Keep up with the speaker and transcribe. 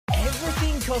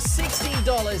cost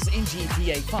 $16 in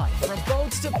GTA 5. From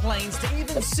boats to planes to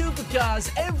even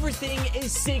supercars, everything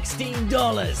is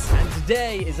 $16. And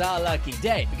today is our lucky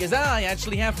day because I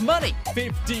actually have money.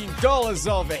 $15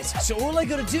 of it. So all I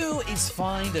gotta do is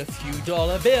find a few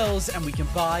dollar bills and we can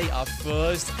buy our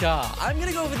first car. I'm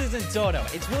gonna go for the Zentorno.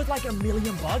 It's worth like $1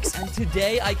 million and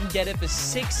today I can get it for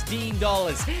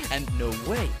 $16. And no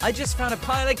way, I just found a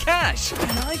pile of cash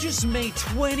and I just made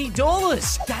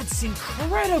 $20. That's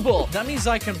incredible. That means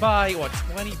I can buy,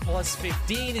 20 plus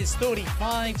 15 is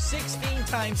 35, 16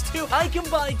 times 2. I can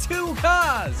buy 2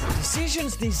 cars.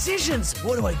 Decisions.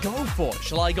 What do I go for?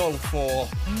 Shall I go for,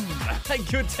 I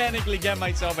could technically get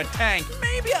myself a tank.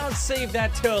 Maybe I'll save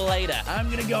that till later. I'm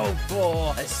gonna go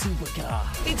for a supercar.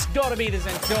 It's gotta be the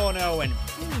Zentorno and,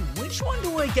 which one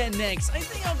do I get next? I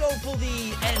think I'll go for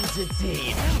the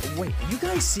Entity. Wait, are you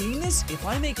guys seeing this? If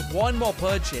I make one more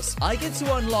purchase, I get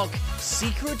to unlock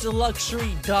secret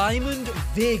luxury diamond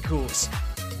vehicles.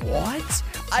 What?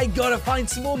 I gotta find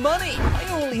some more money.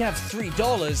 I only have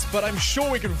 $3, but I'm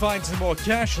sure we can find some more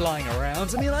cash lying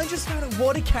around. I mean, I just found a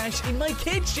wad of cash in my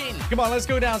kitchen. Come on, let's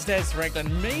go downstairs,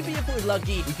 Franklin. Maybe if we're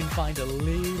lucky, we can find a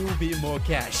little bit more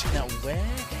cash. Now, where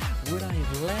would I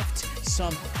have left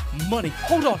some money?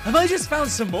 Hold on, have I just found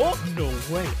some more? No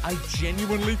way, I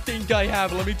genuinely think I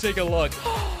have. Let me take a look.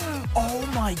 Oh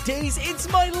my days, it's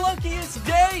my luckiest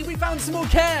day! We found some more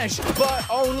cash, but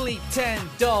only $10.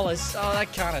 Oh,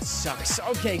 that kind of sucks.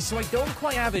 Okay, so I don't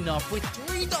quite have enough. With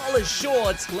 $3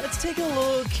 short, let's take a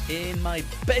look in my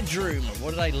bedroom.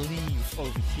 What did I leave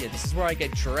over here? This is where I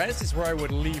get dressed. This is where I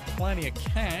would leave plenty of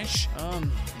cash.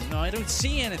 No, I don't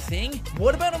see anything.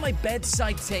 What about on my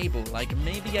bedside table? Like,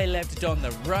 maybe I left it on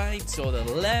the right or the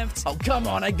left. Oh, come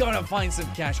on, I gotta find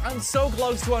some cash. I'm so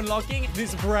close to unlocking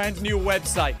this brand new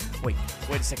website. Wait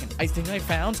a second. I think I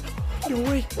found... No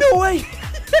way!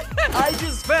 I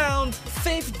just found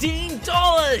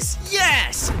 $15!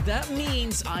 Yes! That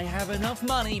means I have enough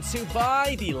money to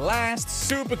buy the last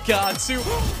supercar to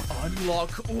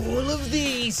unlock all of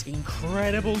these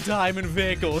incredible diamond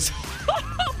vehicles.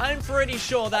 I'm pretty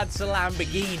sure that's a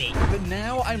Lamborghini. But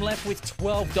now I'm left with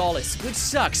 $12, which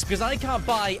sucks because I can't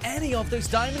buy any of those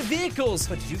diamond vehicles.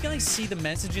 But did you guys see the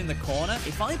message in the corner?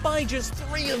 If I buy just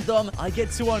 3 of them, I get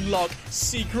to unlock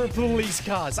secret police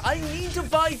cars. I need to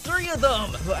buy 3 of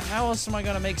them. But how else am I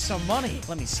going to make some money?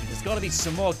 Let me see. There's got to be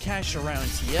some more cash around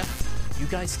here. You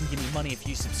guys can give me money if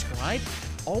you subscribe.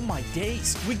 Oh my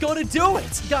days, we gotta do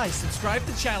it! Guys, subscribe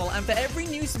to the channel, and for every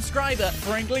new subscriber,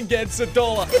 Franklin gets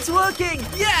 $1. It's working!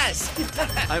 Yes!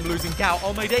 I'm losing count.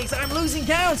 Oh my days, I'm losing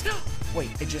count! Wait,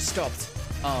 it just stopped.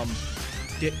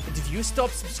 Did you stop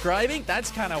subscribing?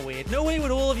 That's kind of weird. No way would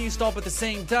all of you stop at the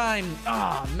same time.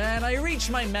 Ah, man, I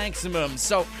reached my maximum.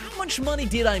 So, how much money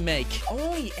did I make?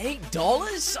 Only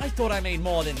 $8? I thought I made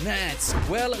more than that.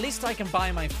 Well, at least I can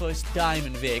buy my first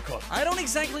diamond vehicle. I don't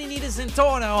exactly need a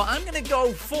Zentorno. I'm gonna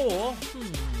go for...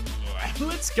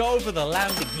 Let's go for the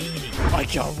Lamborghini. I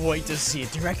can't wait to see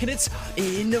it. Do you reckon it's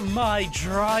in my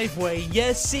driveway?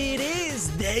 Yes, it is.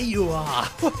 There you are.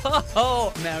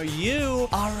 Now you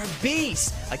are a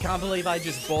beast. I can't believe I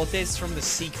just bought this from the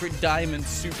secret diamond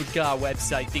supercar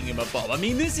website thingamabob. I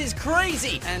mean, this is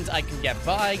crazy. And I can get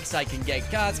bikes. I can get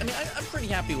cars. I mean, I'm pretty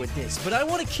happy with this. But I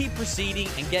want to keep proceeding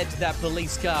and get to that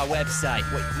police car website.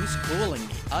 Wait, who's calling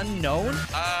me? Unknown?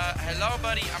 Hello,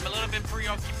 buddy. I'm a little bit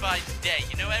preoccupied today.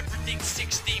 You know, everything's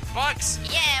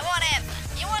 $16. Yeah, whatever.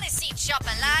 You want to see Chop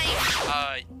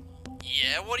alive?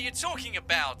 Yeah, what are you talking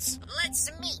about? Let's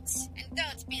meet, and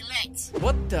don't be late.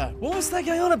 What was that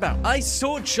guy on about? I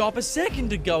saw Chop a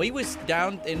second ago. He was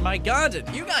down in my garden.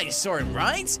 You guys saw him,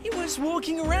 right? He was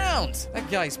walking around. That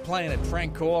guy's playing a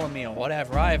prank call on me or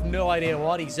whatever. I have no idea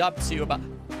what he's up to, but...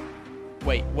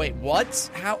 Wait, what?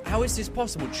 How is this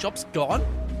possible? Chop's gone?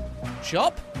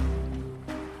 Chop?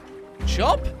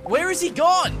 Chop? Where is he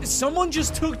gone? Someone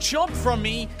just took Chop from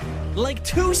me like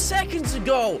 2 seconds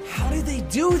ago. How did they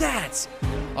do that?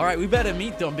 All right, we better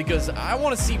meet them because I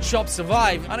want to see Chop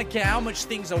survive. I don't care how much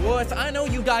things are worth. I know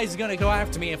you guys are going to go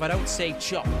after me if I don't save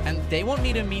Chop. And they want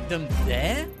me to meet them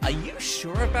there? Are you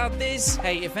sure about this?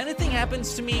 Hey, if anything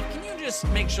happens to me, can you just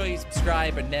make sure you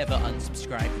subscribe and never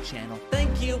unsubscribe the channel?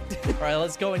 Thank you. All right,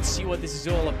 let's go and see what this is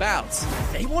all about.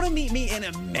 They want to meet me in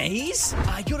a maze?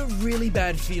 I got a really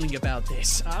bad feeling about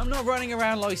this. I'm not running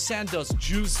around Los Santos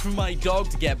just for my dog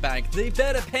to get back. They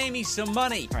better pay me some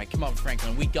money. All right, come on,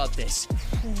 Franklin. We got this.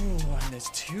 Ooh, and there's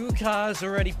 2 cars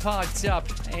already parked up.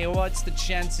 Hey, what's the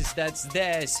chances that's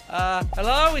theirs?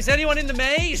 Hello? Is anyone in the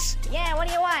maze? Yeah, what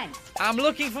do you want? I'm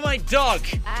looking for my dog.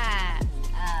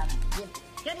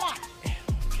 Good luck.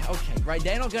 Okay, right,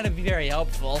 they're not gonna be very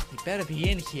helpful. We better be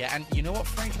in here. And you know what,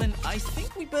 Franklin? I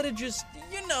think we better just,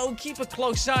 keep a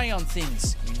close eye on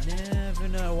things. You never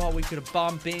know what we could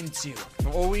bump into. For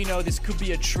all we know, this could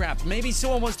be a trap. Maybe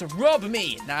someone wants to rob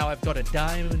me. Now I've got a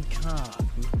diamond car.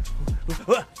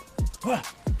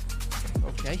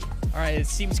 Okay. All right, it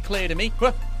seems clear to me.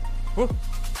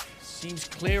 Seems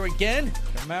clear again.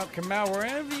 Come out,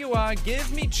 wherever you are.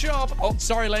 Give me Chop. Oh,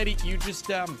 sorry, lady. You just,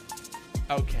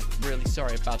 Okay, really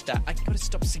sorry about that. I gotta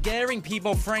stop scaring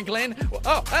people, Franklin.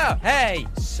 Oh, hey.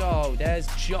 So, there's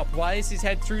Chop. Why is his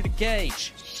head through the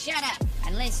cage? Shut up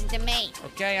and listen to me.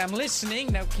 Okay, I'm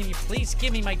listening. Now, can you please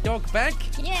give me my dog back?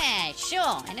 Yeah,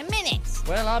 sure, in a minute.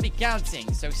 Well, I'll be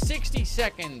counting. So, 60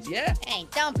 seconds, yeah? Hey,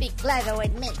 don't be clever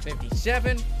with me.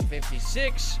 57,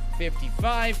 56,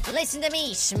 55. Listen to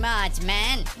me, smart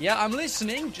man. Yeah, I'm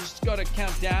listening. Just gotta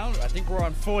count down. I think we're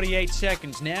on 48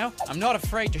 seconds now. I'm not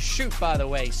afraid to shoot, by the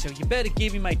way, so you better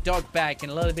give me my dog back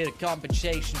and a little bit of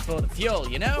compensation for the fuel,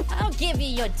 you know? I'll give you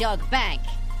your dog back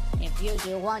if you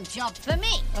do one job for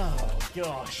me. Oh,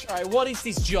 gosh. All right, what is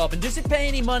this job, and does it pay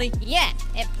any money? Yeah,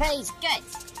 it pays good.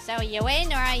 So are you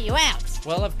in or are you out?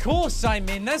 Well, of course I'm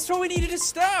in. That's what we needed to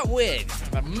start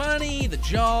with. The money, the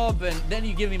job, and then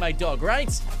you give me my dog, right?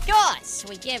 Of course.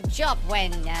 We give job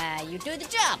when you do the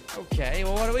job. Okay,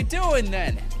 well, what are we doing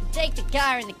then? Take the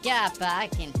car in the car park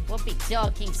and we'll be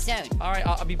talking soon. All right,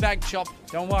 I'll be back, Chop.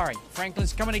 Don't worry.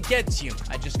 Franklin's coming to get you.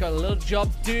 I just got a little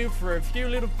job to do for a few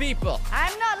little people.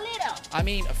 I'm not little. I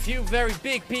mean, a few very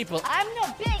big people. I'm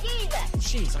not big either.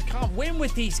 Jeez, I can't win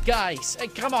with these guys. Hey,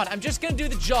 come on. I'm just gonna do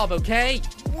the job, okay?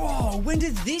 Whoa, when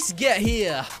did this get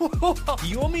here?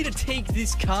 You want me to take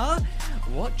this car?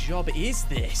 What job is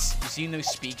this? You seen those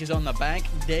speakers on the back?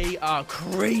 They are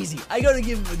crazy. I gotta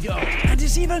give them a go. And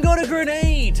it's even got a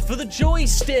grenade for the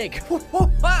joystick.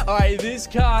 Alright, this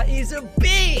car is a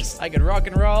beast. I could rock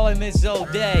and roll in this all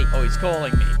day. Oh, he's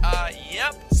calling me.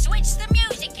 Yep. Switch the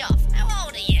music off. How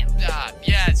old are you?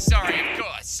 Yeah, sorry, of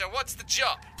course. So what's the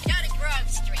job? Go to Grove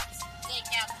Street. Take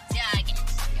out the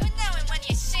targets. You'll know him when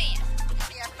you see him. There'll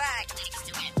be a bag next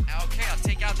to him. Okay, I'll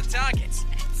take out the targets.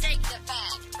 And take the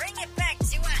bag. Bring it back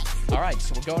to us. Alright,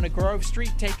 so we're going to Grove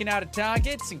Street, taking out the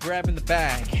targets and grabbing the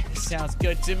bag. Sounds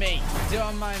good to me.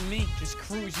 Don't mind me, just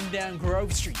cruising down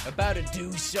Grove Street, about to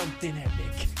do something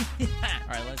epic.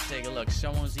 Alright, let's take a look.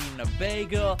 Someone's eating a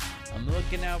bagel. I'm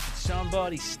looking out for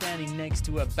somebody standing next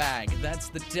to a bag. That's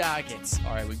the targets.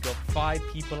 Alright, we've got 5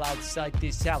 people outside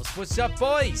this house. What's up,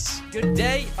 boys? Good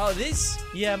day. Oh, this?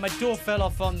 Yeah, my door fell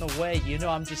off on the way. You know,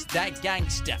 I'm just that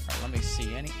gangster. Alright, let me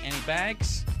see. Any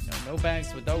bags? No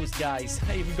bags with those guys.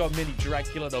 I even got Mini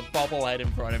Dracula the bobblehead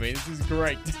in front of me. This is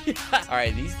great.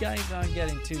 Alright, these guys aren't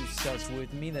getting too sus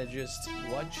with me. They're just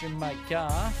watching my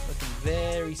car, looking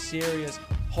very serious.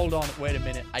 Hold on, wait a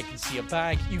minute. I can see a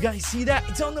bag. You guys see that?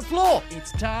 It's on the floor.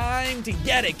 It's time to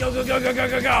get it. Go, go, go, go, go,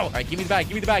 go, go. All right, give me the bag.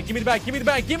 Give me the bag. Give me the bag. Give me the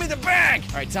bag. Give me the bag.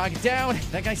 All right, target down.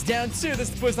 That guy's down too. That's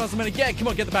the person I'm gonna get. Come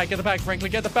on, get the bag. Get the bag,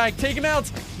 Franklin. Get the bag. Take him out.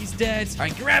 He's dead. All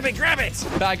right, grab it. Grab it.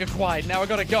 Bag acquired. Now I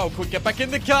gotta go. Quick, get back in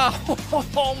the car.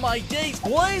 Oh my days.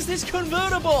 Why is this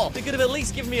convertible? They could have at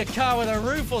least given me a car with a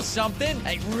roof or something.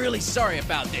 Hey, really sorry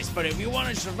about this, but if you want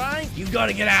to survive, you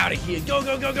gotta get out of here. Go,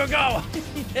 go, go, go, go.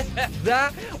 Yeah,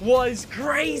 that was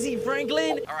crazy,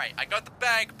 Franklin. All right, I got the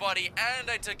bag, buddy, and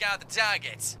I took out the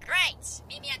targets. Great.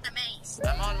 Meet me at the maze.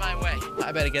 I'm on my way.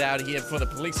 I better get out of here before the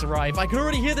police arrive. I can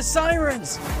already hear the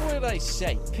sirens. What did I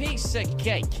say? Piece of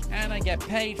cake. And I get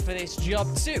paid for this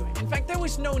job too. In fact, there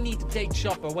was no need to take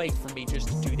Chop away from me just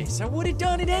to do this. I would have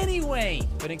done it anyway.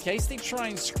 But in case they try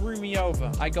and screw me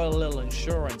over, I got a little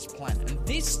insurance plan. And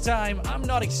this time, I'm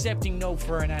not accepting no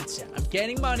for an answer. I'm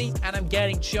getting money and I'm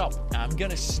getting Chop. I'm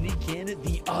gonna sneak in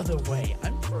the other way.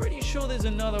 I'm pretty sure there's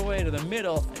another way to the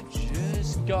middle. I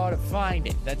just gotta find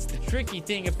it. That's the tricky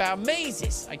thing about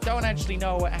mazes. I don't actually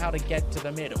know how to get to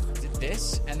the middle. Is it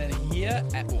this? And then here?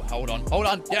 And, oh, hold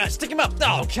on. Yeah, stick him up.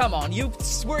 Oh, come on. You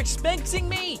were expecting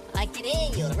me. I can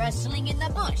hear you rustling in the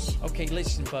bush. Okay,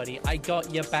 listen, buddy. I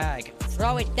got your bag.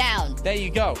 Throw it down. There you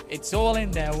go. It's all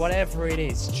in there, whatever it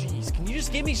is. Jeez, can you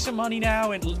just give me some money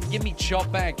now and give me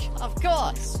Chop back? Of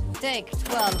course. Take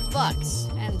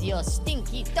 $12 and your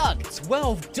stinky dog.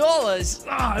 $12?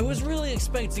 I was really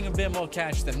expecting a bit more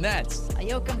cash than that. Are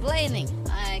you complaining?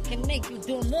 I can make you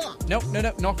do more. Nope,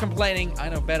 no, not complaining. I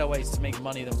know better ways to make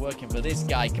money than working for this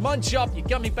guy. Come on, Chop, you're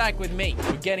coming back with me.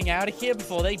 We're getting out of here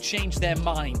before they change their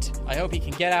mind. I hope he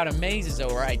can get out of mazes,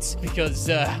 all right? Because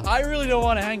I really don't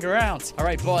want to hang around. All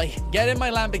right, boy, get in my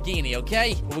Lamborghini,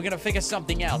 okay? We're gonna figure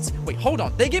something else. Wait, hold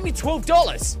on. They gave me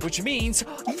 $12, which means,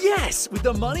 yes, with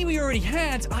the money we already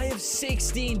had, I have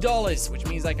 $16, which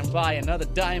means I can buy another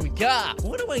diamond car.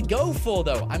 What do I go for,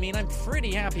 though? I mean, I'm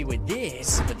pretty happy with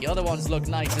this, but the other ones look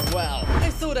nice as well. I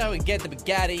thought I would get the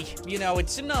Bugatti. You know,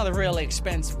 it's another really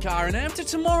expensive car, and after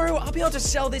tomorrow, I'll be able to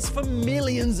sell this for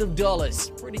millions of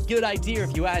dollars. Pretty good idea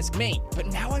if you ask me. But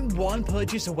now I'm one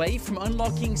purchase away from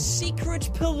unlocking secret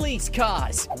police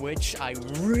cars, which I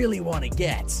really want to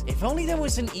get. If only there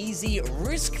was an easy,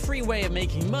 risk-free way of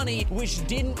making money, which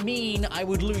didn't mean I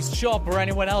would lose Chop or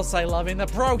anyone else I love in the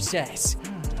process.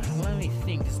 Let me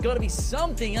think. There's got to be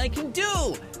something I can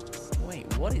do.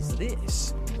 Wait, what is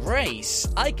this? Race?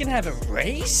 I can have a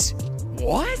race?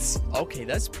 What? Okay,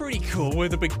 that's pretty cool.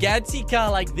 With a Bugatti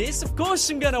car like this, of course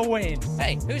I'm gonna win.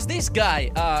 Hey, who's this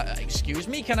guy? Excuse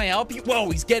me, can I help you? Whoa,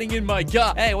 he's getting in my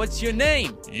car. Hey, what's your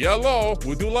name? Yellow,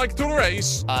 would you like to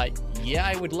race? Yeah,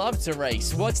 I would love to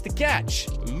race. What's the catch?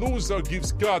 Loser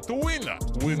gives car to winner.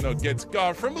 Winner gets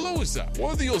car from loser.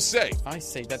 What do you say? I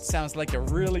say that sounds like a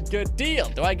really good deal.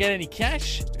 Do I get any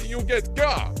cash? You get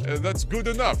car. That's good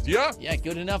enough, yeah? Yeah,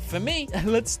 good enough for me.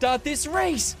 Let's start this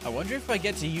race. I wonder if I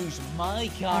get to use my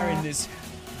car in this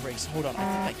race. Hold on,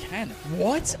 I think I can.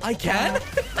 What? I can?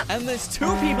 And there's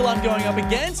two people I'm going up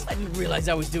against? I didn't realize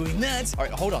I was doing that. All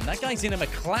right, hold on. That guy's in a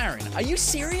McLaren. Are you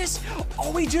serious?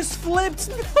 Oh, he just flipped.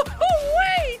 No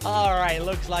way. All right,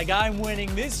 looks like I'm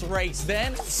winning this race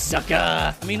then. Sucker.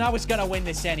 I mean, I was gonna win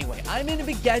this anyway. I'm in a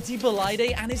Bugatti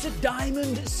Bolide and it's a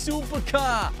diamond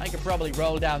supercar. I could probably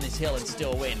roll down this hill and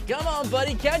still win. Come on,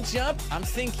 buddy, catch up. I'm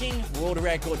thinking world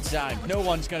record time. No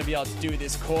one's gonna be able to do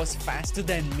this course faster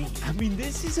than me. I mean,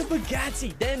 this is a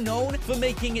Bugatti. They're known for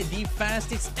making the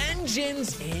fastest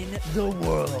engines in the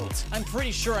world. I'm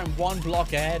pretty sure I'm one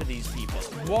block ahead of these people.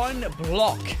 One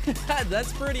block.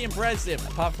 That's pretty impressive.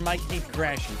 Apart from I keep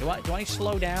crashing. Do I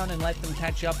slow down and let them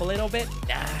catch up a little bit?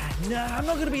 Nah, I'm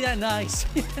not gonna be that nice.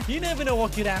 You never know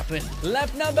what could happen.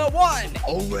 Lap number 1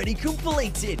 already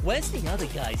completed. Where's the other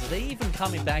guys? Are they even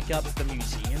coming back up to the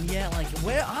museum yet? Like,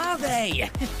 where are they?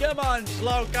 Come on,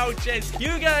 slow coaches.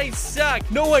 You guys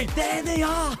suck. No, wait, there they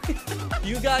are.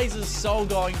 You guys are so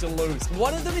going to lose.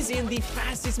 One of them is in the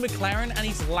fastest McLaren and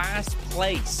he's last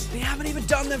place. They haven't even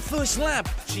done their first lap.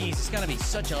 Jeez, it's gonna be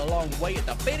such a long way at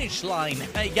the finish line.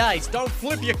 Hey guys, don't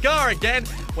flip your car again.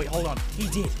 Wait, hold on. He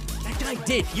did. That guy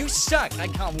did. You suck. I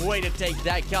can't wait to take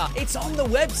that car. It's on the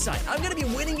website. I'm going to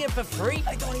be winning it for free.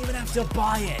 I don't even have to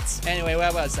buy it. Anyway,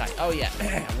 where was I? Oh, yeah.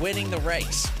 Winning the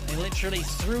race. They literally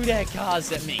threw their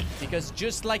cars at me. Because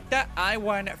just like that, I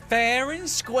won fair and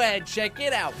square. Check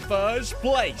it out. First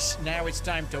place. Now it's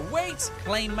time to wait,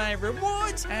 claim my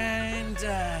rewards, and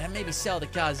maybe sell the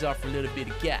cars off for a little bit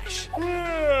of cash.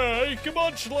 Hey, come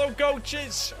on, slow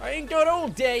coaches. I ain't got all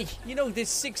day. You know,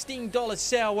 this $16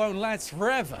 sale won't last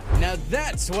forever. Now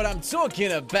that's what I'm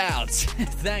talking about.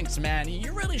 Thanks, man.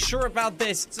 You're really sure about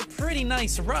this? It's a pretty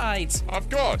nice ride. Of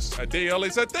course. A deal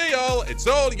is a deal. It's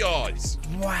all yours.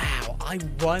 Wow, I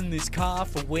won this car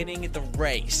for winning the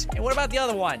race. And what about the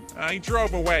other one? He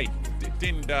drove away.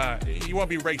 He won't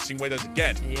be racing with us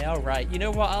again. Yeah, all right. You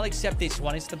know what? I'll accept this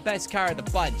one. It's the best car of the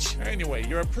bunch. Anyway,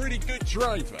 you're a pretty good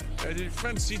driver. Do you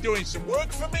fancy doing some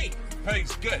work for me?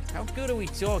 Pays good. How good are we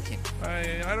talking?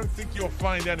 I don't think you'll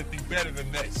find anything better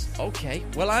than this. Okay,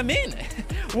 well, I'm in.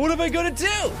 What am I gonna do?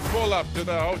 Pull up to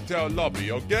the hotel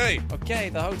lobby, okay? Okay,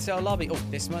 the hotel lobby. Oh,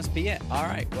 this must be it. All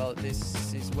right, well,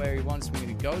 this is where he wants me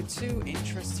to go to.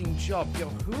 Interesting job. Yo,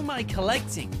 who am I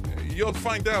collecting? You'll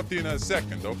find out in a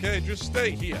second, okay? Just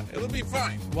stay here. It'll be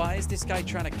fine. Why is this guy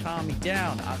trying to calm me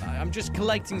down? I'm just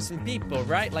collecting some people,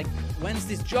 right? Like, when's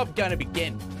this job gonna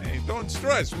begin? Hey, don't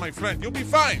stress, my friend. You'll be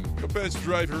fine. You're the best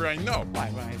driver I know. Why,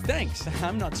 thanks.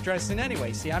 I'm not stressing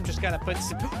anyway. See, I'm just gonna put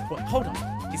some... Wait, hold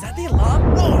on. Is that the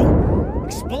alarm? Whoa!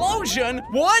 Explosion?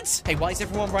 What? Hey, why is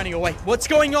everyone running away? What's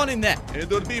going on in there?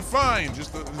 It'll be fine.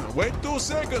 Just wait 2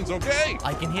 seconds, okay?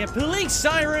 I can hear police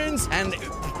sirens and...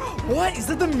 What? Is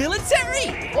that the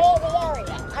military? Clear the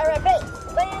area. I repeat,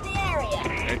 clear the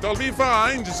area. It'll be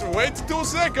fine. Just wait 2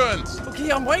 seconds.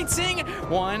 Okay, I'm waiting.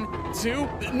 1,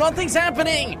 2. Nothing's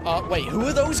happening. Wait, who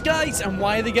are those guys? And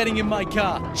why are they getting in my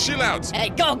car? Chill out. Hey,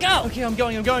 go, go! Okay, I'm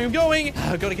going.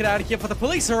 I gotta get out of here before the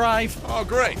police arrive. Oh,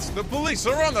 great. The police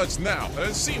are on us now.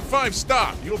 See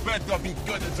 5-star. You better be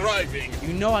good at driving.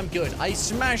 You know I'm good. I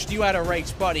smashed you at a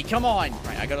race, buddy. Come on.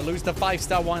 Right, I gotta lose the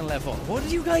 5-star wine level. What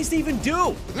did you guys even do?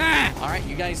 All right,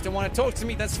 you guys don't want to talk to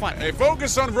me. That's fine. Hey,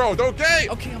 focus on road, okay?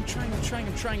 Okay, I'm trying.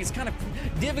 It's kind of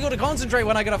difficult to concentrate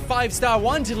when I got a 5-star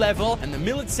wanted level and the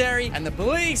military and the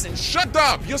police and Shut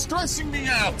up! You're stressing me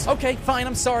out. Okay, fine,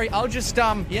 I'm sorry. I'll just,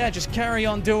 just carry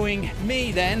on doing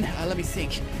me then. Let me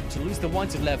think. To lose the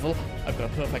wanted level, I've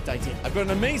got a perfect idea. I've got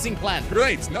an amazing plan.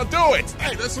 Great, now do it.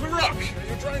 Hey, that's the rock.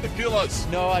 You're trying to kill us.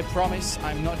 No, I promise.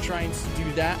 I'm not trying to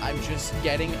do that. I'm just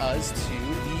getting us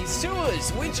to the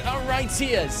sewers, which are right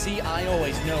here. See, I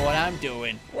always know what I'm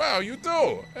doing. Wow, you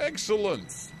do.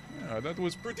 Excellent. Yeah, that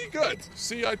was pretty good.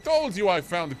 See, I told you I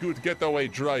found a good getaway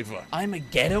driver. I'm a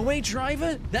getaway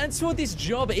driver? That's what this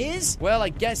job is? Well, I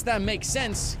guess that makes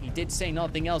sense. He did say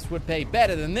nothing else would pay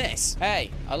better than this. Hey,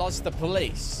 I lost the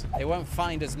police. They won't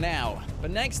find us now.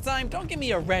 But next time, don't give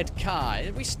me a red car.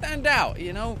 We stand out,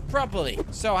 properly.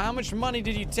 So, how much money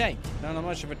did you take? Not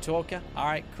much of a talker. All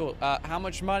right, cool. How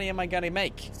much money am I gonna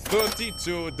make?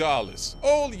 $32.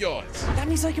 All yours. That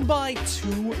means I can buy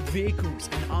 2 vehicles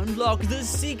and unlock the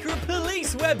secret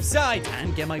police website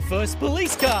and get my first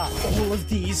police car. All of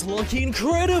these look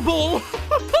incredible.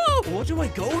 What do I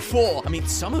go for? I mean,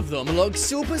 some of them look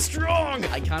super strong.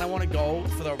 I kind of want to go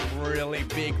for the really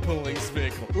big police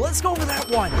vehicle. Let's go for that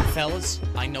one. Fellas,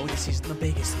 I know this isn't the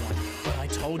biggest one, but I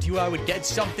told you I would get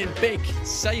something big.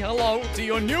 Say hello to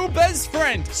your new best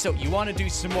friend. So you want to do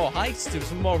some more heists, do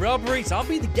some more robberies? I'll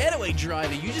be the getaway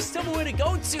driver. You just tell me where to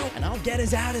go to, and I'll get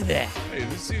us out of there. Hey,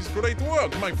 this is great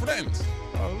work, my friend.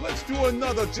 Let's do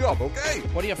another job, okay?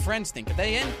 What do your friends think? Are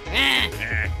they in?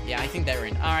 Yeah, I think they're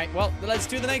in. All right, well, let's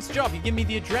do the next job. You give me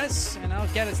the address, and I'll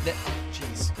get us there. Oh,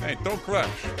 jeez. Hey, don't crash.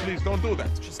 Please don't do that.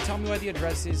 Just tell me where the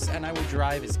address is, and I will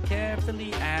drive as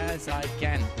carefully as I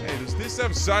can. Hey, does this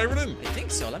have siren? I think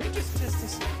so. Let me just test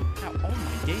this out. Oh,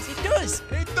 my days, it does.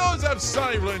 It does have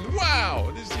siren.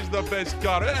 Wow, this is the best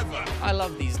car ever. I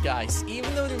love these guys.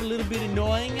 Even though they're a little bit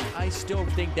annoying, I still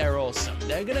think they're awesome.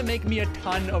 They're gonna make me a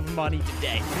ton of money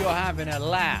today. You're having a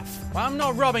laugh. I'm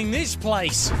not robbing this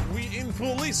place. We in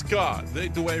police car. They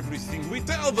do everything we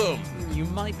tell them. You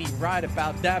might be right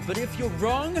about that, but if you're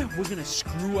wrong, we're gonna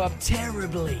screw up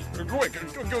terribly. Quick,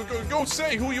 go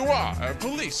say who you are.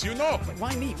 Police, you know.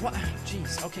 Why me? What?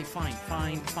 Jeez. Okay, fine.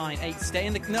 Hey, stay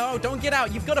in the... No, don't get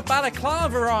out. You've got a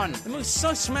balaclava on. The most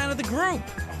sus man of the group.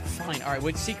 Fine. All right,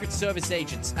 we're Secret Service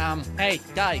agents. Hey,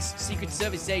 guys, Secret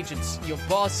Service agents. Your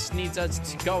boss needs us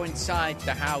to go inside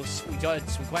the house. We got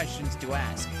some questions to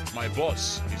ask. My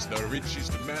boss is the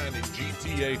richest man in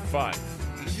GTA 5.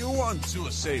 You want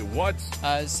to say what?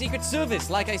 Secret Service,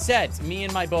 like I said. Me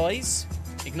and my boys.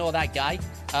 Ignore that guy.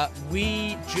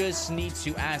 We just need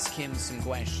to ask him some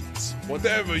questions.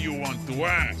 Whatever you want to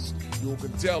ask, you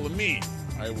can tell me.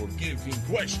 I will give him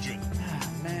questions.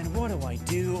 Man, what do I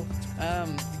do?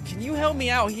 Can you help me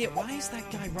out here? Why is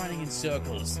that guy running in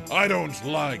circles? I don't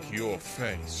like your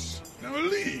face. Now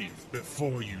leave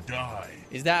before you die.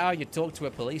 Is that how you talk to a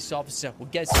police officer? Well,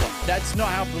 guess what? That's not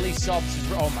how police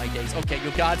officers... Oh, my days. Okay,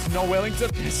 your guards are not willing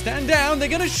to stand down. They're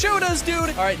gonna shoot us, dude.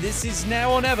 All right, this is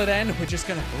now or never then. We're just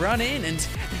gonna run in and...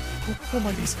 Oh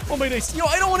my days. Yo,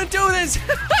 I don't want to do this.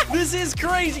 This is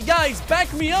crazy. Guys,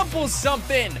 back me up or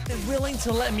something. They're willing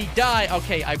to let me die.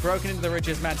 Okay, I've broken into the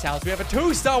richest man's house. We have a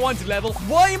 2-star wanted level.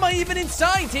 Why am I even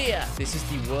inside here? This is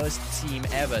the worst team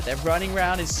ever. They're running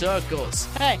around in circles.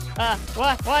 Hey,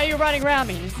 why are you running around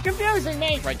me? It's confusing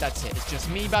me. Right, that's it. It's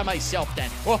just me by myself then.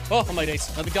 Oh my days.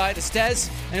 Another guy at the stairs.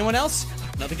 Anyone else?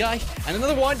 Another guy. And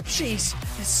another one. Jeez,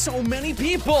 there's so many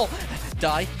people.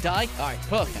 Die. All right,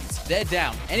 perfect. They're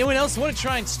down. Anyone else want to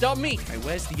try and stop me? All right,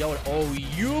 where's the owner? Oh,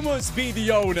 you must be the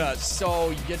owner.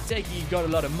 So you're taking, you got a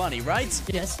lot of money, right?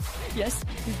 Yes.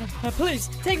 Please,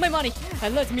 take my money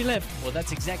and let me live. Well,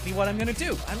 that's exactly what I'm gonna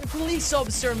do. I'm a police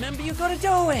officer, remember? You gotta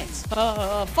do it.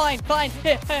 Fine.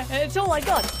 It's all I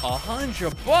got.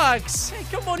 $100? Hey,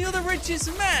 come on, you're the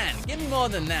richest man. Give me more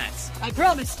than that. I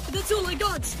promise. That's all I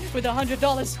got. With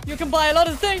 $100, you can buy a lot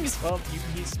of things. Well,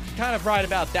 he's kind of right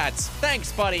about that.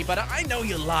 Thanks, buddy, but I know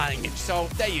you're lying package. So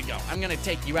there you go. I'm gonna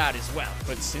take you out as well.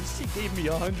 But since he gave me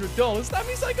 $100, that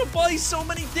means I can buy so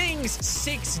many things.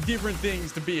 6 different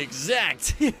things to be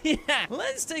exact. Yeah.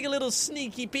 Let's take a little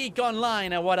sneaky peek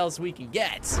online at what else we can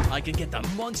get. I can get the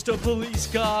monster police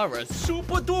car, a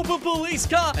super duper police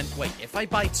car. And wait, if I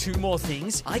buy 2 more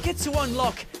things, I get to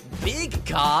unlock big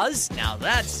cars. Now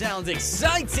that sounds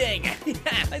exciting.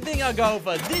 I think I'll go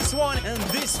for this one and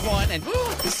this one. And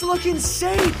this look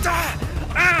insane.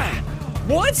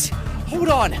 What? Hold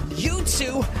on. You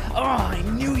two? Oh, I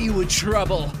knew you were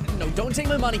trouble. No, don't take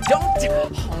my money. Don't.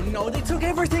 Oh, no, they took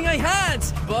everything I had.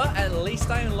 But at least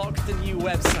I unlocked the new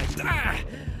website.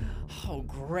 Oh,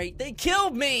 great. They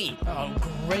killed me. Oh,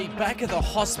 great. Back at the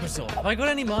hospital. Have I got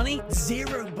any money?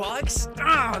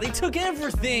 $0. They took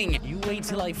everything. You wait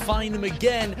till I find them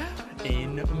again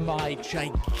in my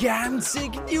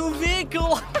gigantic new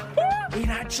vehicle. It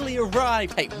actually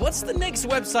arrived. Hey, what's the next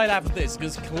website after this?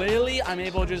 Because clearly I'm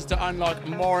able just to unlock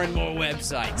more and more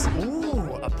websites.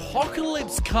 Ooh,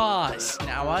 apocalypse cars.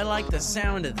 Now I like the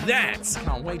sound of that.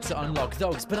 Can't wait to unlock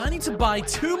those. But I need to buy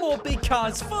 2 more big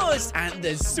cars first. And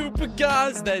there's super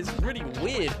cars. There's really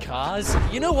weird cars.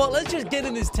 You know what? Let's just get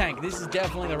in this tank. This is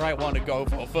definitely the right one to go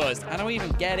for first. How do we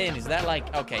even get in? Is that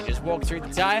like, okay, just walk through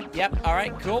the tire? Yep. All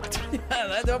right, cool.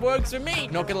 that works for me.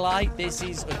 Not gonna lie, this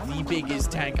is the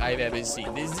biggest tank I've ever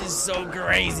seen. This is so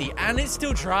crazy. And it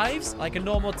still drives like a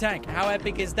normal tank. How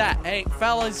epic is that? Hey,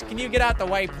 fellas, can you get out the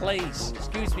way, please?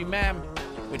 Excuse me, ma'am.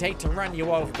 We'd hate to run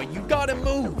you over, but you gotta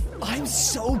move. I'm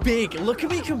so big. Look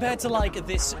at me compared to, like,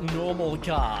 this normal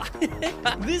car.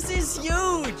 This is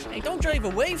huge. Hey, don't drive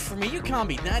away from me. You can't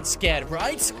be that scared,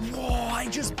 right? Whoa, I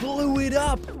just blew it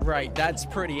up. Right, that's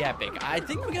pretty epic. I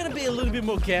think we're gonna be a little bit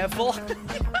more careful.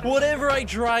 Whatever I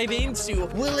drive into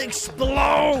will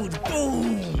explode.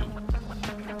 Boom.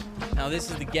 Now,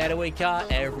 this is the getaway car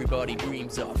everybody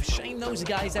dreams of. Shame those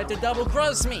guys had to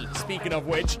double-cross me. Speaking of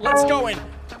which, let's go in.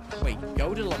 Wait,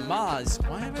 go to Lamar's?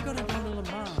 Why am I gonna go to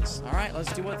Lamar's? All right,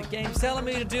 let's do what the game's telling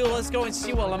me to do. Let's go and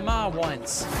see what Lamar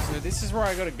wants. So this is where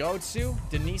I gotta go to.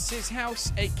 Denise's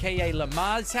house, a.k.a.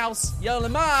 Lamar's house. Yo,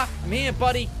 Lamar, I'm here,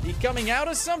 buddy. You coming out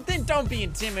or something? Don't be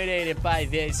intimidated by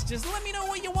this. Just let me know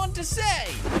what you want to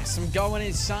say. Guess I'm going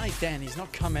inside then. He's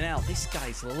not coming out. This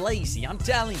guy's lazy. I'm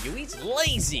telling you, he's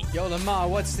lazy. Yo, Lamar,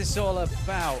 what's this all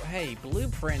about? Hey,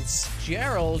 blueprints.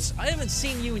 Gerald, I haven't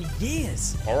seen you in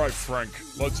years. All right, Frank,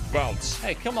 let's bounce.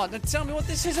 Hey, come on, now tell me what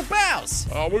this is about.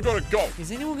 We're gonna go.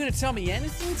 Is anyone gonna tell me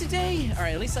anything today? All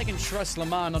right, at least I can trust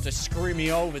Lamar not to screw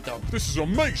me over, though. This is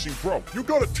amazing, bro. You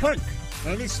got a tank,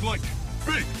 and it's like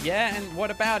big. Yeah, and what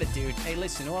about it, dude? Hey,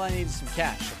 listen, all I need is some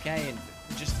cash, okay? And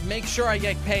just make sure I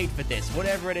get paid for this,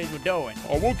 whatever it is we're doing.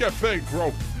 Oh, we'll get paid,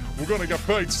 bro. We're gonna get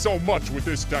paid so much with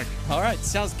this tank. All right,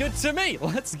 sounds good to me.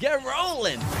 Let's get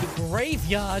rolling. The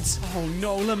graveyards. Oh,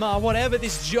 no, Lamar, whatever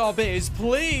this job is,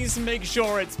 please make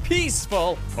sure it's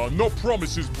peaceful. No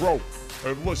promises, bro.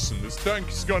 Hey, listen, this tank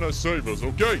is gonna save us,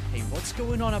 okay? Hey, what's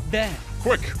going on up there?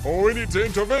 Quick, we need to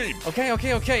intervene.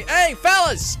 Okay. Hey,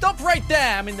 fellas, stop right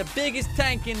there. I'm in the biggest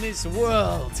tank in this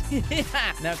world.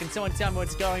 Now, can someone tell me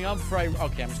what's going on before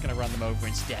Okay, I'm just gonna run them over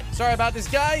instead. Sorry about this,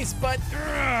 guys, but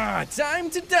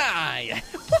time to die.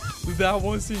 That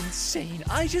was insane.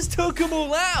 I just took them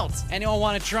all out. Anyone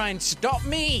want to try and stop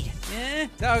me? Yeah?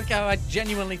 Okay, I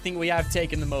genuinely think we have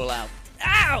taken them all out.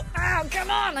 Ow! Ow,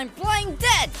 come on, I'm playing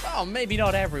dead! Oh, maybe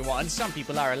not everyone. Some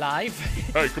people are alive.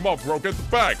 Hey, come on, bro, get the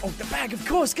bag. Oh, the bag, of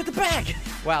course, get the bag.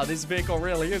 Wow, this vehicle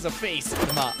really is a beast.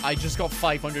 Come on, I just got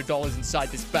 $500 inside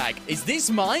this bag. Is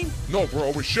this mine? No, bro,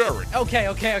 we're sharing. Okay.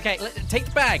 Take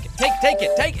the bag. Take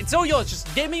it. It's all yours.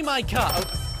 Just give me my car.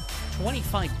 Oh,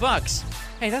 $25.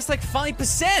 Hey, that's like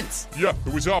 5%. Yeah,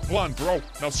 it was our plan, bro.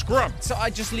 Now scram. So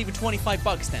I just leave it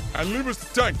 $25 then? And leave us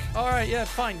the tank. All right, yeah,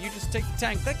 fine. You just take the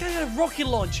tank. That guy had a rocket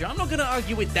launcher. I'm not going to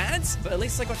argue with that. But at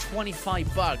least I got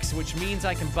 $25, which means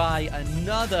I can buy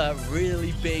another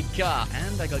really big car.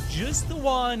 And I got just the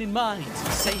one in mind.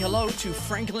 Say hello to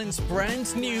Franklin's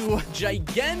brand new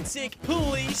gigantic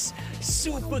police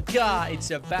supercar.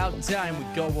 It's about time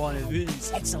we got one of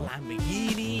these. It's a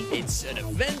Lamborghini. It's an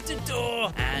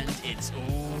Aventador. And it's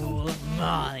all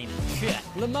mine.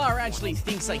 Lamar actually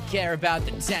thinks I care about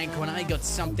the tank when I got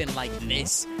something like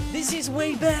this. This is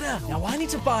way better. Now I need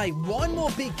to buy one more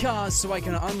big car so I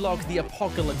can unlock the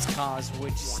apocalypse cars,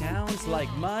 which sounds like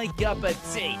my cup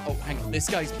of tea. Oh, hang on. This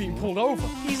guy's being pulled over.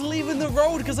 He's leaving the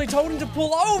road because I told him to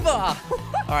pull over. All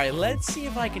right, let's see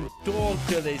if I can talk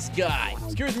to this guy.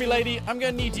 Excuse me, lady. I'm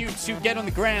gonna need you to get on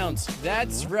the ground.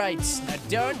 That's right. Now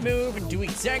don't move and do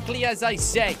exactly as I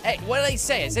say. Hey, what did I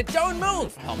say? I said don't move.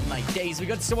 move. Oh, my days. We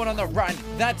got someone on the run.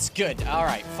 That's good. All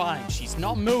right, fine. She's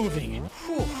not moving.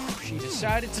 Whew. She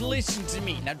decided to listen to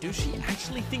me. Now, does she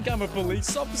actually think I'm a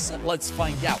police officer? Let's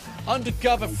find out.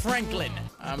 Undercover Franklin.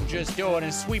 I'm just doing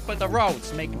a sweep of the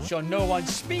roads, making sure no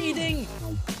one's speeding.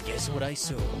 Guess what I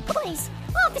saw? Please,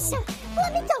 officer,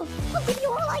 let me go. I'll give you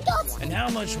all I got. And how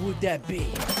much would that be?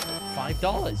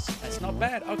 $5. That's not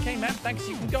bad. Okay, ma'am, thanks.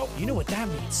 You can go. You know what that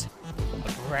means?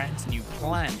 A brand new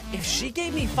plan. If she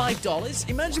gave me $5,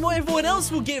 imagine what everyone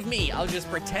else will give me. I'll just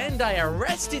pretend I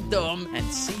arrested them and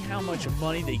see how much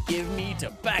money they give me to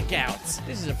back out.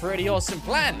 This is a pretty awesome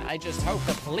plan. I just hope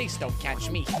the police don't catch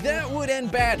me. That would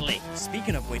end badly.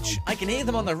 Speaking of which, I can hear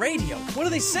them on the radio. What are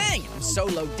they saying? I'm so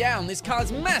low down. This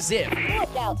car's massive.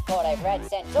 Look out for a red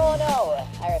Centorno.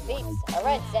 I repeat, a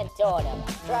red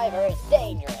Centorno. Driver is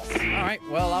dangerous. All right,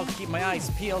 well, I'll keep my eyes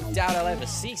peeled. Doubt I'll ever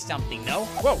see something, though.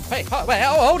 Whoa, hey,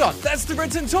 hold on. That's the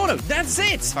red Centorno. That's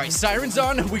it. All right, sirens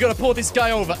on. We gotta pull this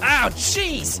guy over. Ow,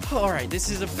 jeez. All right, this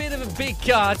is a bit of a big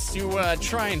car to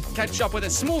try and catch up with a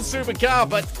small supercar,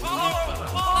 but...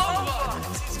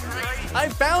 I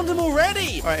found him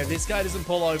already! Alright, if this guy doesn't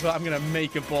pull over, I'm gonna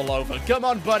make him pull over. Come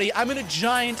on, buddy. I'm in a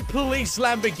giant police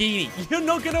Lamborghini. You're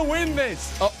not gonna win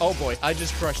this. Oh boy. I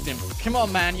just crushed him. Come on,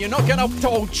 man. You're not gonna...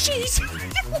 Oh, jeez.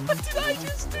 What did I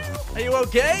just do? Are you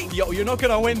okay? Yo, you're not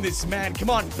gonna win this, man. Come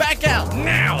on. Back out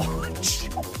now.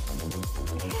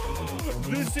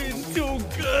 This is too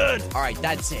good. All right,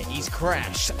 that's it. He's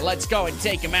crashed. Let's go and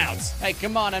take him out. Hey,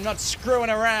 come on. I'm not screwing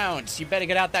around. You better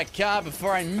get out that car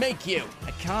before I make you.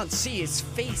 I can't see his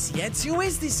face yet. Who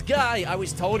is this guy? I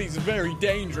was told he's very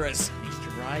dangerous. He's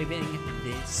driving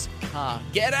this car.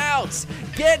 Get out.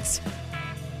 Get...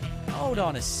 Hold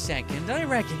on a second. I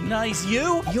recognize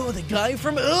you. You're the guy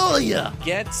from earlier.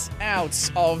 Get out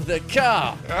of the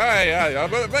car. Hi,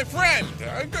 my friend.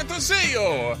 Good to see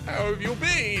you. How have you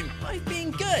been? I've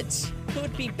been good.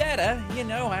 Could be better, you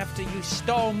know, after you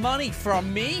stole money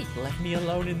from me. Left me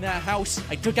alone in that house.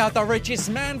 I took out the richest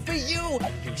man for you.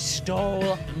 You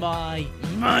stole my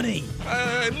money.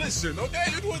 Listen, okay?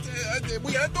 It was,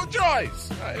 we had no choice.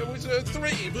 It was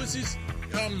 3 versus,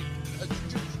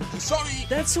 sorry.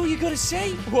 That's all you gotta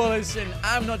say? Well, listen,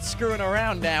 I'm not screwing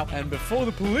around now. And before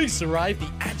the police arrive, the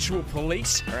actual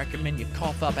police, I recommend you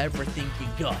cough up everything you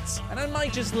got. And I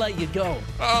might just let you go.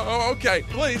 Oh, okay.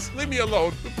 Please, leave me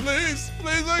alone. Please,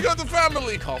 I got the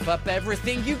family. Cough up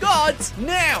everything you got.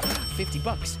 Now.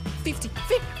 $50. 50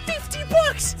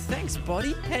 bucks. Thanks,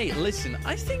 buddy. Hey, listen,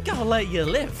 I think I'll let you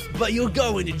live, but you're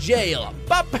going to jail.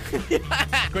 Bop.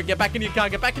 Quick, get back in your car.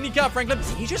 Get back in your car, Franklin.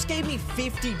 He just gave me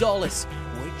 $50,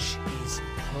 which is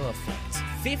perfect.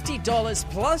 $50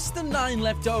 plus the 9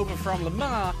 left over from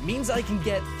Lamar means I can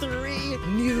get 3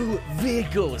 new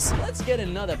vehicles. Let's get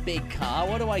another big car.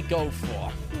 What do I go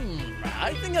for?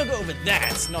 I think I'll go for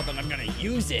that. Not that I'm gonna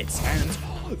use it. And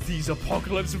these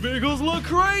apocalypse vehicles look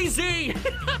crazy.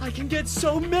 I can get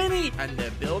so many. And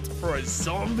they're built for a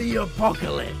zombie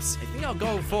apocalypse. I think I'll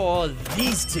go for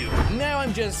these 2. Now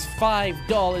I'm just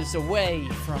 $5 away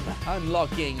from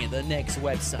unlocking the next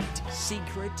website.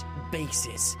 Secret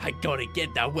Bases. I gotta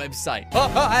get that website.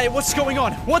 Hey, what's going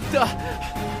on? What the?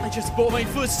 I just bought my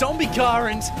first zombie car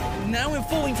and now I'm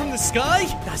falling from the sky?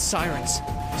 That's sirens.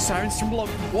 Sirens from below.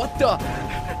 What the?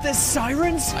 There's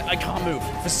sirens? I can't move.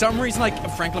 For some reason, like,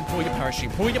 Franklin, pull your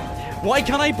parachute. Why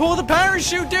can't I pull the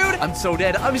parachute, dude? I'm so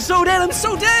dead. I'm so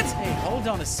dead. Hey, hold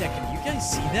on a second. You guys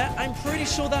see that? I'm pretty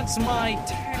sure that's my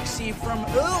taxi from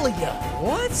earlier.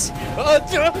 What?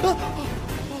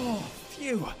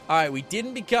 Alright, we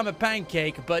didn't become a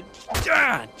pancake, but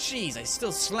jeez, I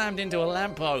still slammed into a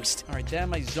lamppost. Alright, there are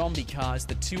my zombie cars,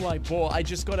 the 2 I bought. I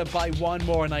just gotta buy 1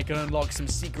 more and I can unlock some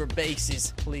secret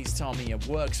bases. Please tell me it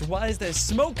works. Why is there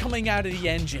smoke coming out of the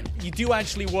engine? You do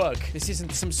actually work. This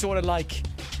isn't some sort of like...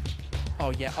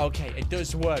 Oh, yeah, okay, it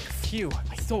does work. Phew,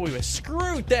 I thought we were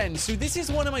screwed then. So this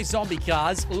is one of my zombie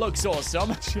cars. Looks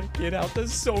awesome. Check it out.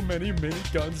 There's so many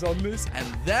miniguns on this. And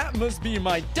that must be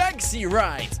my taxi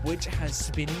ride, which has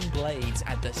spinning blades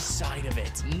at the side of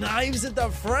it. Knives at the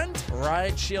front,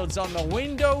 riot shields on the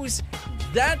windows.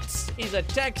 That is a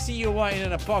taxi you want in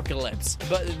an apocalypse.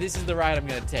 But this is the ride I'm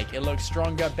gonna take. It looks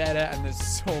stronger, better, and there's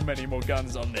so many more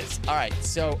guns on this. All right,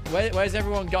 so where's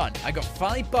everyone gone? I got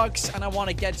 $5 and I want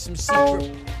to get some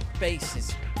secret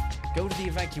bases. Go to the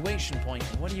evacuation point.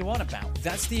 What do you want about?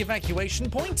 That's the evacuation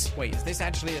point? Wait, is this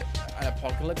actually an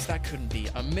apocalypse? That couldn't be.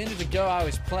 A minute ago, I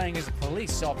was playing as a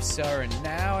police officer, and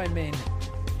now I'm in...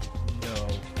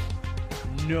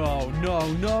 No,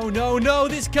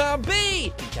 this can't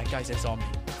be! That guy's a zombie.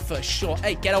 For sure.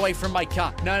 Hey, get away from my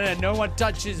car. No one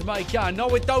touches my car.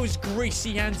 Not with those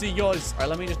greasy hands of yours. All right,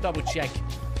 let me just double check.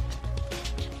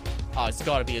 Oh, it's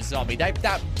gotta be a zombie.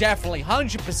 That definitely,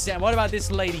 100%. What about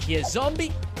this lady here?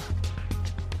 Zombie?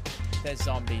 They're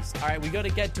zombies. All right, we gotta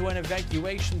get to an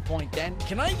evacuation point then.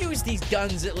 Can I use these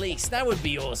guns at least? That would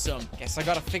be awesome. Guess I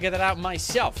gotta figure that out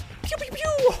myself. Pew, pew,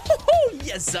 pew. Oh,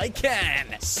 yes, I can.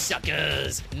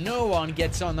 Suckers. No one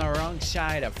gets on the wrong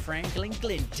side of Franklin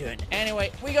Clinton. Anyway,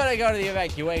 we gotta go to the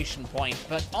evacuation point.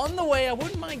 But on the way, I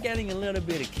wouldn't mind getting a little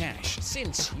bit of cash.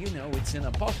 Since, you know, it's an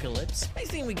apocalypse, I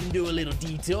think we can do a little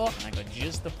detour. And I got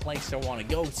just the place I want to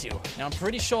go to. Now, I'm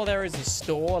pretty sure there is a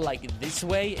store like this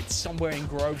way. It's somewhere in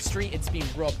Grove Street. It's been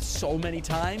robbed so many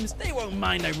times. They won't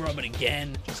mind I rob it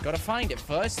again. Just gotta find it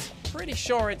first. Pretty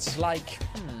sure it's like,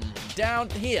 down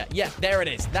here. Yeah, there it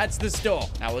is. That's the store.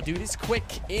 Now we'll do this quick,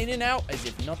 in and out, as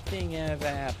if nothing ever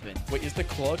happened. Wait, is the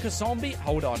clerk a zombie?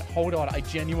 Hold on. I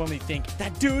genuinely think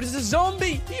that dude is a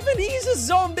zombie. Even he's a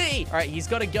zombie. All right, he's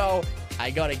gotta go. I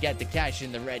gotta get the cash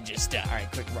in the register. All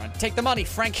right, quick run. Take the money,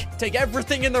 Frank. Take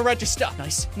everything in the register.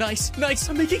 Nice.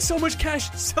 I'm making so much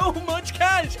cash. So much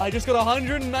cash. I just got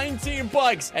 119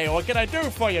 bucks. Hey, what can I do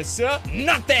for you, sir?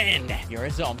 Nothing. You're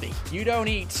a zombie. You don't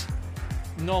eat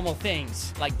normal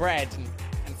things like bread and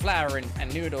flour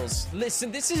and noodles.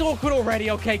 Listen, this is awkward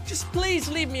already, okay? Just please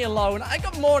leave me alone. I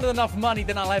got more than enough money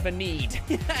than I'll ever need.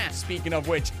 Speaking of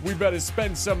which, we better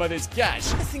spend some of this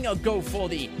cash. I think I'll go for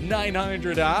the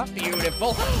 900, huh?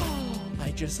 Beautiful.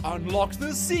 I just unlocked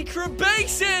the secret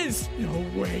bases! No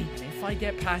way. If I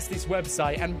get past this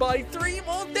website and buy 3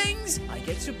 more things, I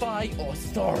get to buy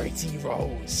authority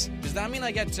rolls. Does that mean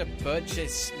I get to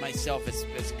purchase myself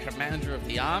as commander of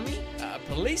the army?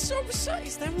 Police officer?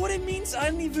 Is that what it means? I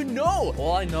don't even know.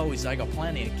 All I know is I got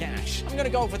plenty of cash. I'm gonna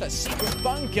go for the secret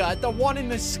bunker, the one in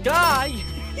the sky.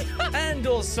 And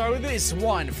also this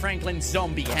one, Franklin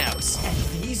Zombie House.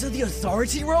 And these are the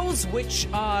authority rolls, which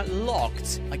are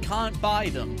locked. I can't buy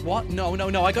them. What? No.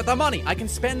 I got the money. I can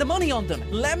spend the money on them.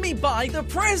 Let me buy the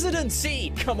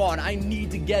presidency. Come on, I need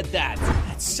to get that.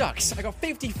 That sucks. I got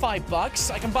 55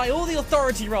 bucks. I can buy all the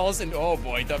authority rolls. And oh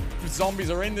boy, the zombies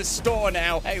are in the store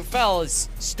now. Hey, fellas,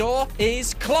 store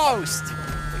is closed.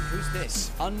 Who's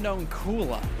this? Unknown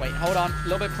cooler. Wait, hold on. A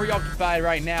little bit preoccupied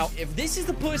right now. If this is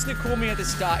the person who called me at the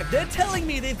start, if they're telling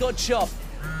me they've got chopped,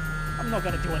 I'm not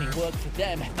gonna do any work for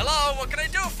them. Hello, what can I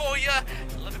do for you?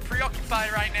 A little bit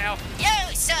preoccupied right now.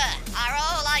 You, sir, are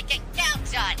all I can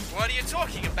count on. What are you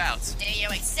talking about? Do you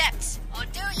accept or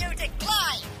do you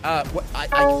decline? What?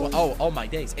 Oh my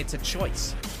days. It's a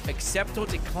choice. Accept or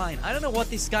decline. I don't know what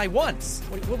this guy wants.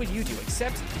 What would you do?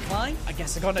 Accept? Decline? I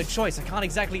guess I got no choice. I can't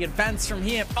exactly advance from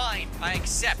here. Fine, I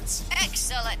accept.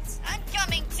 Excellent. I'm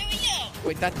coming to you.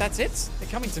 Wait, that's it? They're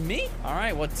coming to me? All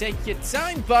right, well, take your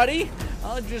time, buddy.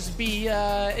 I'll just be,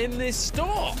 in this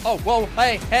store. Oh, whoa,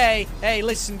 hey,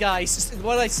 listen, guys.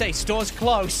 What did I say? Store's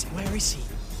closed. Where is he?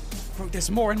 Bro,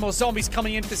 there's more and more zombies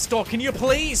coming into the store. Can you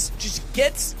please just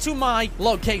get to my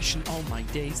location? Oh, my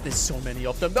days. There's so many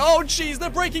of them. Oh, jeez, they're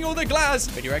breaking all the glass.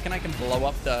 But do you reckon I can blow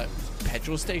up the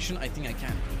petrol station? I think I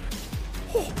can.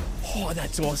 Oh,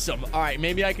 that's awesome. All right,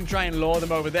 maybe I can try and lure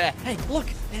them over there. Hey, look,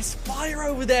 there's fire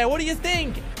over there. What do you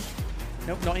think?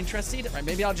 Nope, not interested. All right,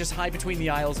 maybe I'll just hide between the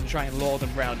aisles and try and lure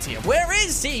them around here. Where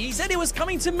is he? He said he was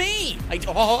coming to me. Hey,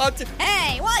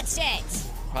 what's it?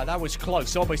 Wow, that was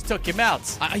close. Almost took him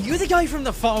out. Are you the guy from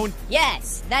the phone?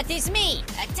 Yes, that is me.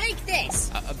 Take this.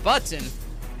 A button?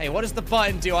 Hey, what does the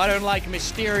button do? I don't like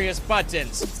mysterious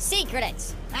buttons.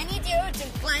 Secret. I need you to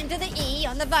climb to the E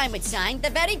on the Vinewood sign, the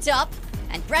very top,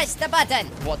 and press the button.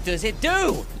 What does it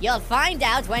do? You'll find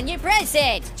out when you press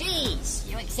it. Jeez,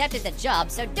 you accepted the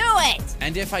job, so do it.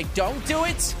 And if I don't do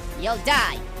it? You'll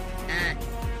die.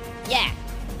 Yeah.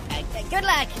 Good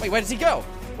luck. Wait, where does he go?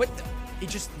 What? He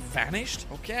just vanished?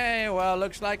 Okay, well,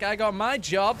 looks like I got my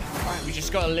job. All right, we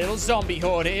just got a little zombie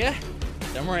horde here.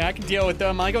 Don't worry, I can deal with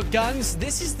them. I got guns.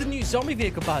 This is the new zombie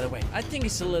vehicle, by the way. I think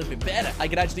it's a little bit better. I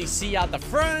can actually see out the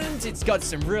front. It's got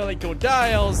some really cool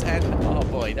dials. And, oh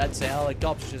boy, that's a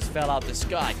helicopter just fell out the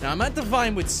sky. Now, I'm at the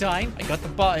Vinewood sign. I got the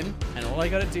button. And all I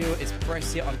gotta do is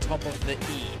press it on top of the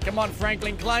E. Come on,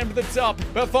 Franklin, climb to the top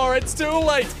before it's too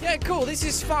late. Yeah, cool, this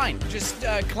is fine. Just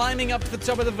climbing up to the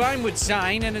top of the Vinewood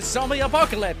sign and a zombie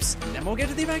apocalypse. And then we'll get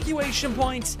to the evacuation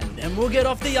point. And then we'll get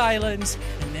off the island.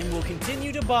 And then we'll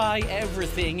continue to buy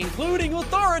everything, including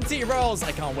authority rolls.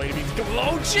 I can't wait to be...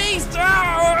 Oh, jeez!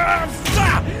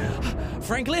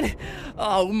 Franklin?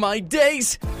 Oh, my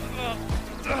days!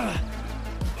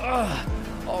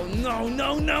 Oh,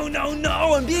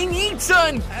 no! I'm being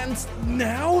eaten! And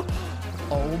now?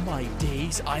 Oh, my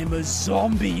days, I'm a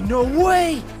zombie. No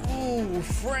way! Ooh. Whoa,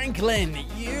 Franklin,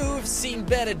 you've seen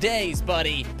better days,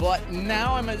 buddy. But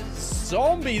now I'm a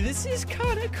zombie. This is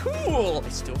kind of cool. I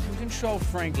still can control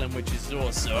Franklin, which is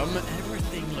awesome.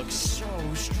 Everything looks so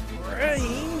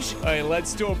strange. Hey, let's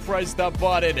still press that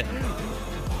button.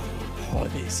 Oh,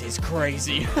 this is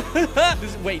crazy.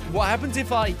 Wait, what happens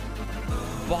if I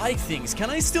buy things? Can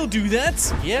I still do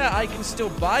that? Yeah, I can still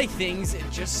buy things. It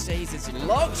just says it's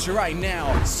locked right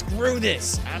now. Screw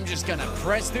this. I'm just gonna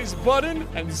press this button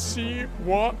and see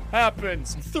what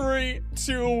happens. 3,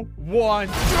 2, 1.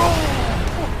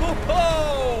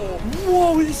 Oh!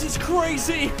 Whoa, this is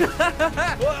crazy.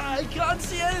 I can't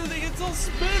see anything. It's all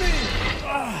spinning.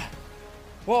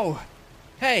 Whoa.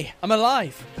 Hey, I'm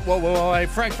alive. Whoa, hey,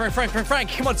 Frank,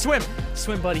 come on, swim.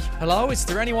 Swim, buddy. Hello, is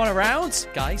there anyone around?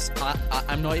 Guys,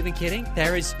 I'm not even kidding.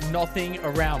 There is nothing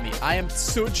around me. I am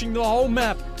searching the whole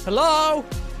map. Hello?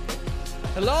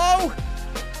 Hello?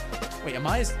 Wait,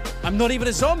 I'm not even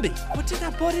a zombie. What did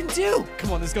that button do?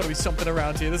 Come on, there's gotta be something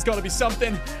around here. There's gotta be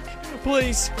something.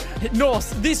 Please,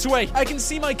 north, this way. I can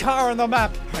see my car on the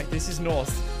map. All right, this is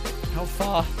north. How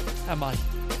far am I? All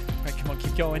right, come on,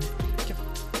 keep going.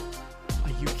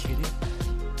 Are you kidding?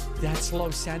 That's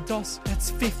Los Santos. That's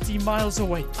 50 miles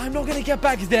away. I'm not gonna get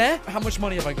back there. How much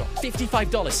money have I got?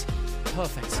 $55.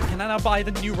 Perfect. Can I now buy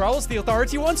the new rolls, the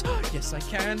authority ones? Yes, I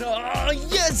can. Oh,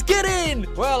 yes, get in.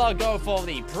 Well, I'll go for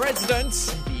the president,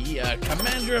 the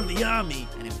commander of the army.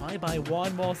 And if I buy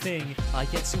one more thing, I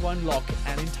get to unlock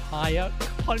an entire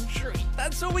country.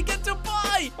 That's all we get to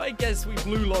buy. I guess we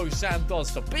blew Los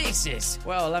Santos to pieces.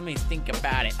 Well, let me think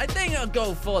about it. I think I'll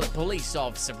go for the police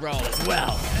officer role as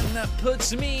well. And that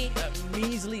puts me a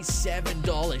measly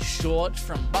 $7 short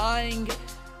from buying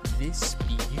this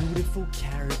beautiful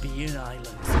Caribbean island.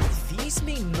 These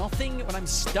mean nothing when I'm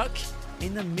stuck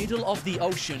in the middle of the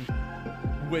ocean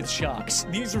with sharks.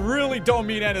 These really don't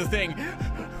mean anything.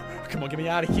 Come on, get me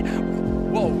out of here.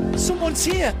 Whoa, someone's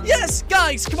here. Yes,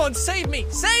 guys, come on, save me.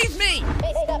 Save me.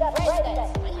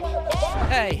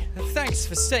 Hey, thanks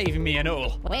for saving me and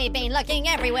all. We've been looking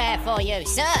everywhere for you,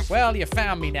 sir. Well, you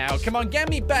found me now. Come on, get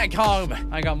me back home.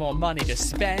 I got more money to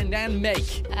spend and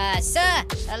make. Sir,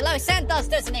 Los Santos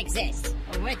doesn't exist.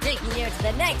 We're taking you to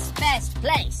the next best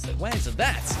place. Where's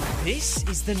that? This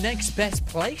is the next best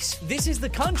place? This is the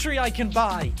country I can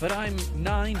buy, but I'm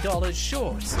 $9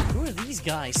 short. Who are these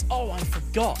guys? Oh, I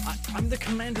forgot. I'm the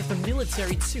commander of the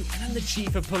military too, and I'm the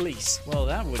chief of police. Well,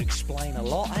 that would explain a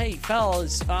lot. Hey,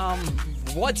 fellas,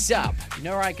 what's up? You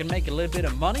know where I can make a little bit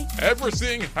of money?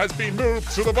 Everything has been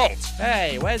moved to the vault.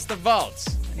 Hey, where's the vault?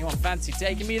 Anyone fancy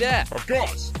taking me there? Of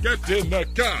course. Get in the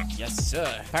car. Yes,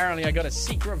 sir. Apparently I got a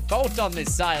secret vault on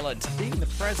this island. Being the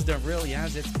president really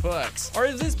has its perks. Or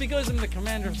is this because I'm the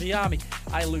commander of the army?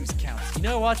 I lose count. You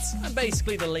know what? I'm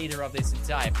basically the leader of this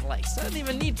entire place. I don't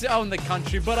even need to own the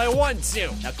country, but I want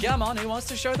to. Now come on, who wants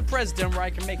to show the president where I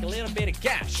can make a little bit of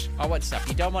cash? Oh, what's up?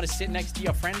 You don't want to sit next to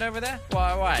your friend over there?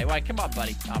 Why? Come on,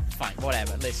 buddy. Oh, fine,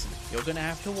 whatever. Listen, you're gonna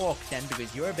have to walk then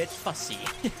because you're a bit fussy.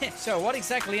 So what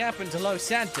exactly happened to Los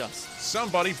Santos?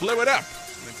 Somebody blew it up.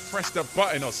 They pressed a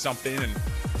button or something and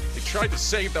they tried to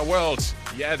save the world.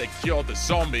 Yeah, they killed the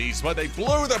zombies, but they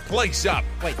blew the place up.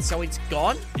 Wait, so it's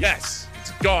gone? Yes,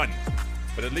 it's gone.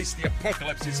 But at least the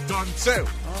apocalypse is done too.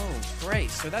 Oh, great.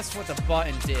 So that's what the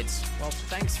button did. Well,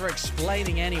 thanks for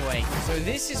explaining anyway. So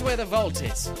this is where the vault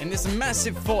is, in this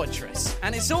massive fortress.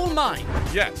 And it's all mine.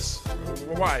 Yes.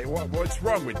 Why? What's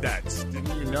wrong with that?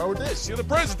 Didn't you know this? You're the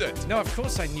president. No, of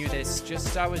course I knew this.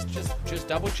 I was just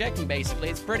double checking, basically.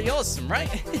 It's pretty awesome,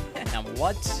 right? Now,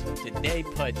 what did they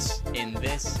put in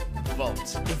this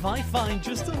vault? If I find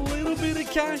just a little bit of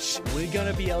cash, we're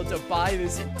gonna be able to buy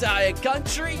this entire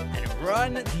country and run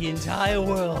the entire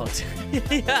world.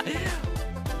 Yeah.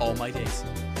 Oh my days.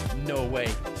 No way.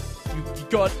 You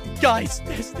got, guys,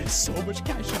 there's so much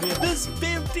cash in here. There's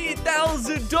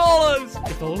 $50,000.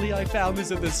 If only I found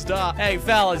this at the start. Hey,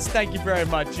 fellas, thank you very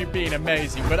much. You've been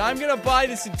amazing. But I'm gonna buy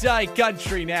this entire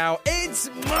country now. It's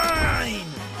mine.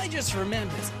 I just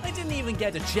remembered. I didn't even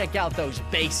get to check out those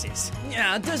bases.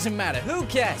 Yeah, it doesn't matter. Who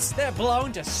cares? They're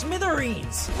blown to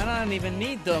smithereens. And I don't even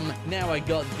need them. Now I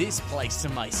got this place to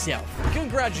myself.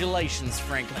 Congratulations,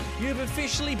 Franklin. You've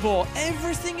officially bought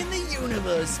everything in the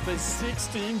universe for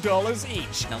 $16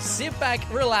 each. Now sit back,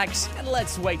 relax, and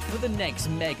let's wait for the next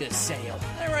mega sale.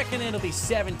 I reckon it'll be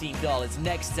 $17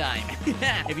 next time.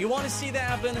 If you want to see that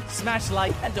happen, smash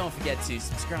like and don't forget to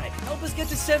subscribe. Help us get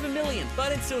to 7 million.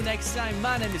 But until next time,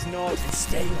 my name is Nought, and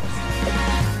stay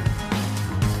awesome.